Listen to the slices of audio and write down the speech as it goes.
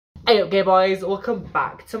Hey up gay boys, welcome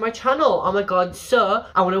back to my channel. Oh my god, so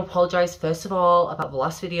I want to apologise first of all about the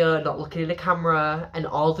last video, not looking in the camera and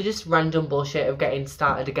all the just random bullshit of getting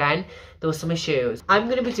started again. There were some issues. I'm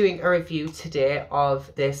going to be doing a review today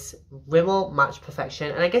of this Rimmel Match Perfection,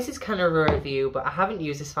 and I guess it's kind of a review, but I haven't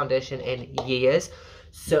used this foundation in years.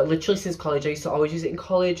 So literally since college. I used to always use it in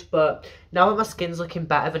college, but now that my skin's looking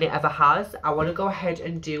better than it ever has, I want to go ahead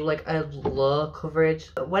and do like a low coverage.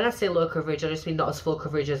 When I say low coverage, I just mean not as full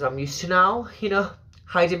coverage as I'm used to now, you know,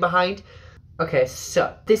 hiding behind. Okay,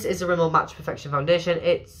 so this is a Rimmel Match Perfection foundation.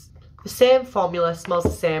 It's the same formula, smells the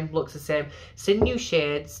same, looks the same. It's in new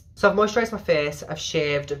shades. So I've moisturised my face, I've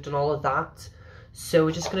shaved, I've done all of that. So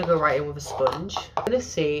we're just going to go right in with a sponge. I'm going to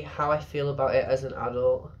see how I feel about it as an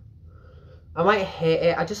adult. I might hate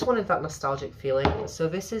it. I just wanted that nostalgic feeling. So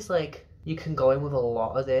this is like, you can go in with a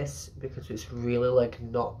lot of this because it's really like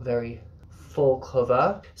not very full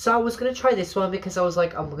cover. So I was going to try this one because I was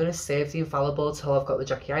like, I'm going to save the Infallible till I've got the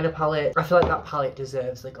Jackie Aina palette. I feel like that palette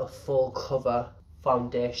deserves like a full cover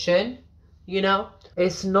foundation, you know?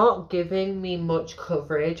 It's not giving me much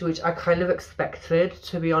coverage, which I kind of expected,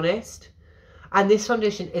 to be honest. And this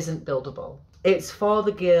foundation isn't buildable. It's for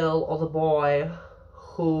the girl or the boy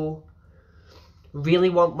who really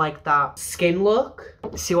want like that skin look.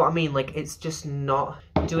 See what I mean? Like it's just not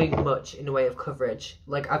doing much in the way of coverage.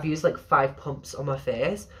 Like I've used like 5 pumps on my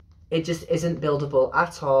face. It just isn't buildable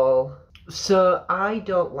at all. So I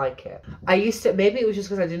don't like it. I used to, maybe it was just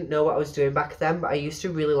because I didn't know what I was doing back then, but I used to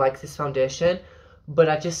really like this foundation. But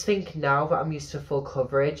I just think now that I'm used to full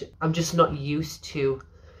coverage, I'm just not used to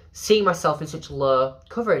seeing myself in such low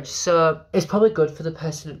coverage. So it's probably good for the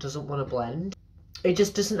person that doesn't want to blend. It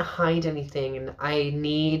just doesn't hide anything, and I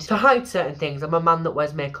need to hide certain things. I'm a man that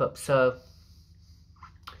wears makeup, so,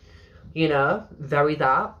 you know, very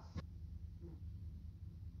that.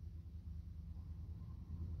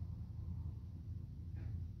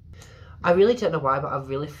 I really don't know why, but I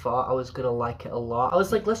really thought I was going to like it a lot. I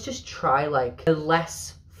was like, let's just try like a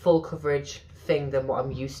less full coverage thing than what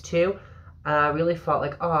I'm used to. And I really thought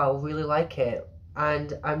like, oh, I'll really like it.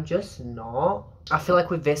 And I'm just not. I feel like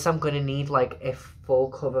with this I'm going to need like a full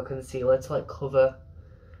cover concealer to like cover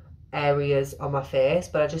areas on my face.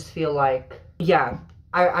 But I just feel like, yeah,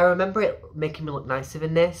 I remember it making me look nicer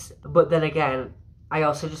than this. But then again, I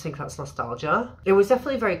also just think that's nostalgia. It was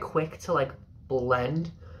definitely very quick to like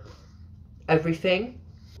blend everything.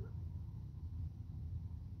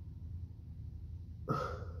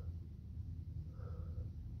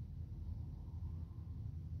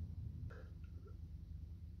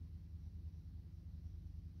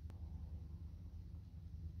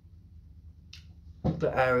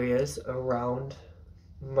 The areas around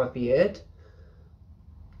my beard.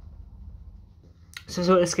 So this is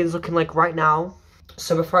what the skin's looking like right now.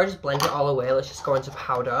 So before I just blend it all away, let's just go into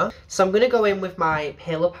powder. So I'm going to go in with my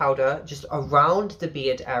paler powder just around the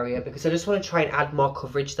beard area because I just want to try and add more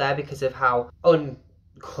coverage there because of how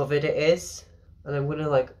uncovered it is. And I'm going to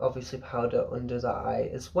like obviously powder under the eye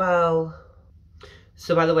as well.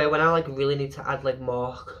 So by the way, when I like really need to add like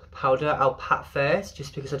more powder, I'll pat first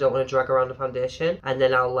just because I don't want to drag around the foundation, and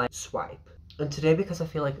then I'll like swipe. And today, because I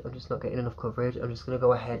feel like I'm just not getting enough coverage, I'm just going to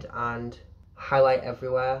go ahead and highlight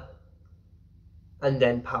everywhere and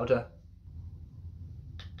then powder.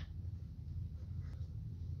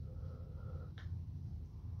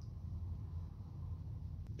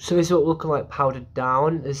 So this is what looking like powdered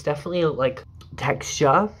down. There's definitely like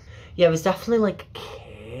texture. Yeah, there's definitely like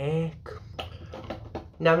cake.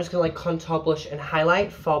 Now I'm just going to like contour, blush and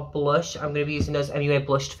highlight. For blush, I'm going to be using those MUA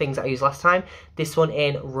blushed things that I used last time. This one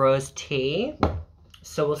in Rose Tea.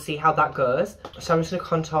 So we'll see how that goes. So I'm just going to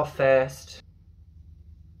contour first.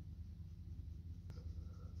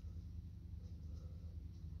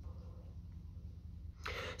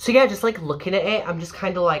 So yeah, just like looking at it, I'm just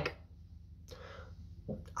kind of like,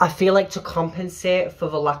 I feel like to compensate for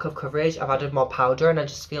the lack of coverage, I've added more powder, and I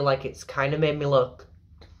just feel like it's kind of made me look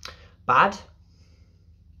bad.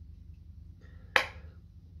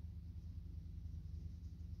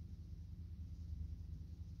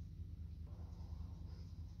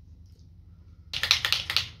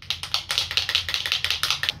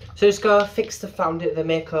 So just go fix the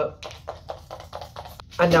makeup,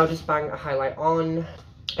 and now just bang a highlight on.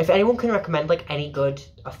 If anyone can recommend like any good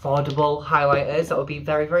affordable highlighters, that would be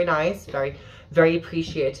very, very nice. Very, very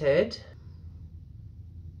appreciated.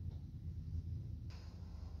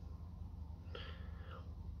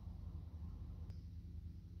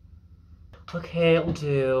 Okay, it'll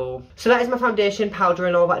do. So that is my foundation, powder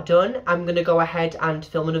and all that done. I'm going to go ahead and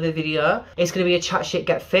film another video. It's going to be a Chat Shit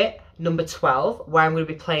Get Fit number 12, where I'm going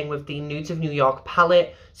to be playing with the Nudes of New York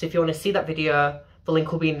palette. So if you want to see that video, The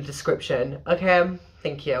link will be in the description. Okay,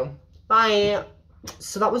 thank you. Bye.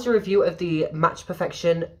 So that was a review of the Match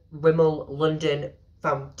Perfection Rimmel London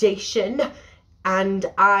foundation, and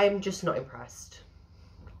I'm just not impressed.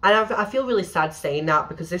 And I feel really sad saying that,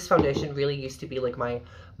 because this foundation really used to be like my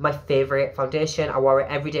favourite foundation. I wore it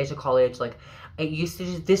every day to college. Like, it used to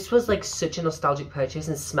just, this was like such a nostalgic purchase,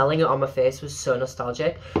 and smelling it on my face was so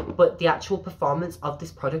nostalgic. But the actual performance of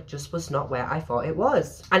this product just was not where I thought it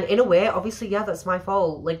was. And in a way, obviously, yeah, that's my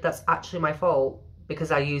fault. Like, that's actually my fault,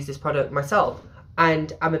 because I use this product myself.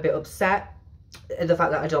 And I'm a bit upset at the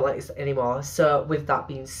fact that I don't like this anymore. So with that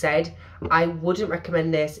being said, I wouldn't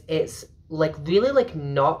recommend this. It's like really like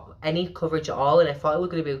not any coverage at all, and I thought it was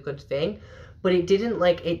going to be a good thing, but it didn't.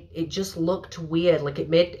 Like, it just looked weird. Like, it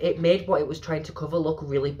made what it was trying to cover look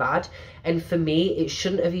really bad, and for me it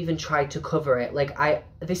shouldn't have even tried to cover it. Like,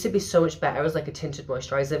 this would be so much better as like a tinted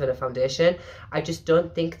moisturizer than a foundation. I just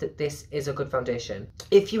don't think that this is a good foundation.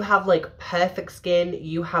 If you have like perfect skin,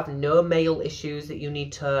 you have no male issues that you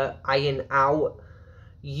need to iron out,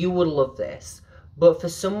 you would love this. But for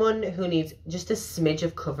someone who needs just a smidge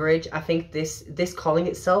of coverage, I think this calling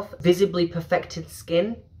itself visibly perfected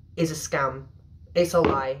skin is a scam. It's a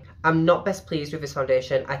lie. I'm not best pleased with this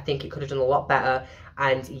foundation. I think it could have done a lot better.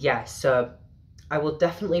 And yeah, so I will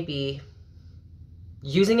definitely be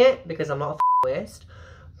using it, because I'm not a waste.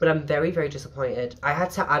 But I'm very, very disappointed. I had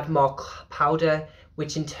to add more powder,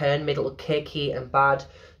 which in turn made it look cakey and bad.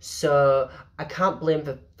 So I can't blame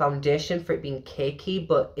the foundation for it being cakey,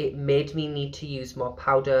 but it made me need to use more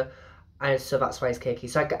powder, and so that's why it's cakey.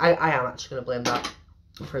 So I am actually going to blame that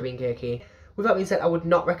for it being cakey. With that being said, I would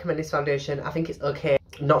not recommend this foundation. I think it's okay.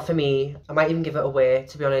 Not for me. I might even give it away,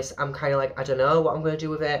 to be honest. I'm kind of like, I don't know what I'm going to do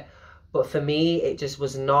with it. But for me, it just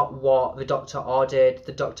was not what the doctor ordered.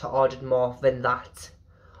 The doctor ordered more than that.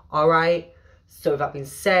 Alright? So with that being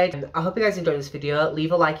said, I hope you guys enjoyed this video.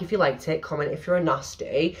 Leave a like if you liked it, comment if you're a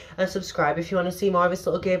nasty, and subscribe if you want to see more of this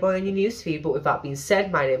little gay boy on your newsfeed. But with that being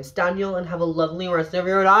said, my name's Daniel, and have a lovely rest of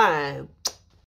your day.